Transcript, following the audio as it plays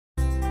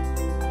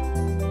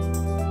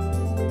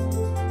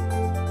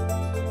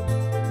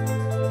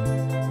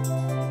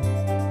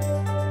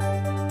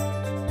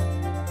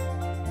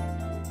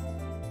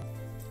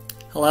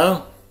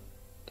Hello,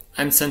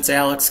 I'm Sensei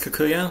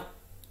Kakuyo,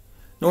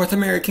 North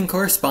American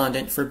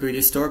Correspondent for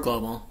Buddhistdoor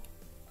Global.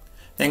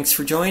 Thanks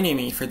for joining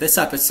me for this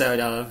episode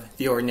of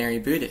The Ordinary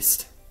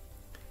Buddhist.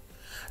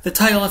 The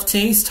title of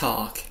today's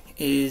talk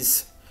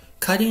is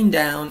Cutting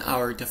Down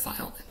Our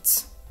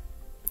Defilements.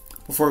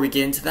 Before we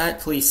get into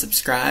that, please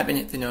subscribe and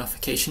hit the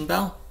notification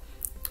bell.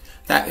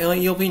 That way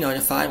you'll be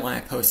notified when I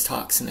post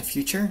talks in the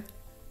future.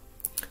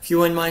 If you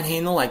wouldn't mind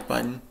hitting the like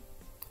button,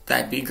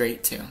 that'd be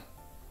great too.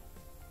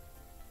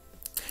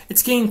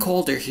 It's getting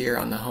colder here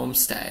on the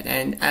homestead,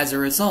 and as a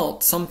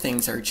result, some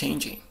things are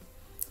changing.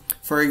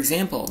 For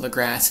example, the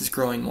grass is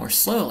growing more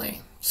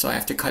slowly, so I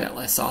have to cut it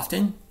less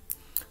often.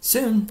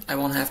 Soon, I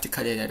won't have to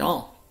cut it at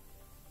all.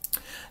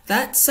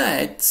 That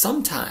said,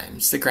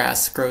 sometimes the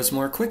grass grows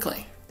more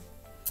quickly.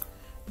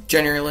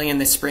 Generally, in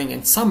the spring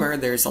and summer,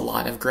 there's a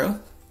lot of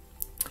growth.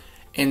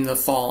 In the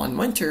fall and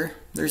winter,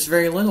 there's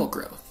very little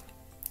growth.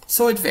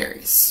 So it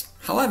varies.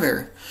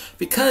 However,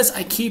 because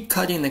I keep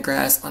cutting the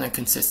grass on a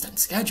consistent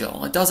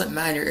schedule, it doesn't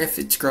matter if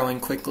it's growing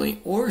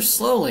quickly or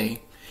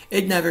slowly,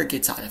 it never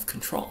gets out of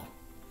control.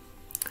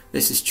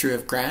 This is true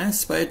of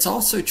grass, but it's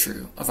also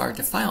true of our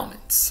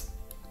defilements.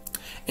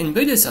 In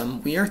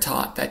Buddhism, we are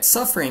taught that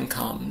suffering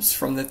comes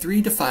from the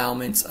three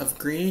defilements of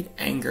greed,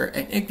 anger,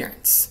 and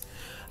ignorance.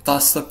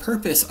 Thus, the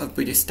purpose of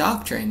Buddhist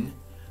doctrine,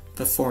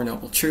 the Four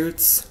Noble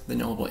Truths, the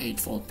Noble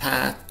Eightfold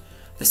Path,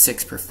 the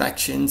Six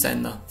Perfections,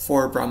 and the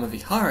Four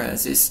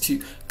Brahmaviharas is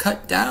to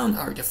cut down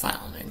our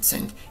defilements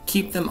and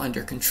keep them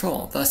under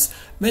control, thus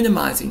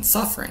minimizing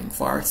suffering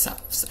for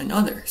ourselves and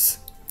others.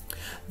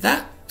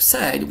 That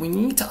said, we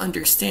need to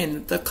understand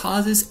that the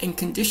causes and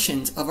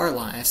conditions of our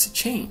lives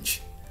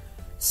change.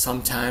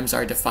 Sometimes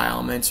our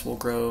defilements will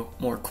grow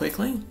more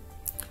quickly,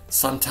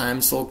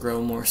 sometimes they'll grow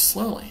more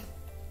slowly.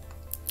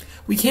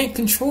 We can't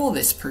control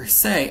this per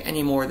se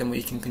any more than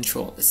we can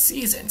control the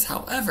seasons.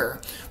 However,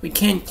 we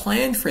can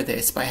plan for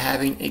this by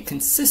having a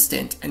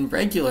consistent and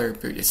regular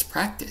Buddhist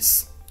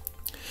practice.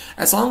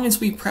 As long as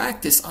we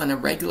practice on a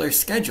regular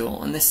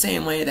schedule in the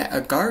same way that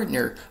a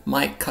gardener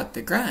might cut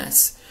the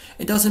grass,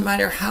 it doesn't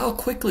matter how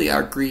quickly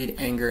our greed,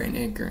 anger, and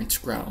ignorance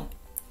grow.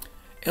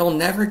 It'll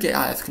never get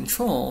out of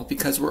control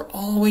because we're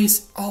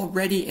always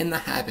already in the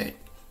habit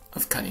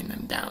of cutting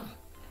them down.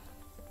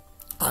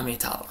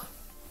 Amitabha.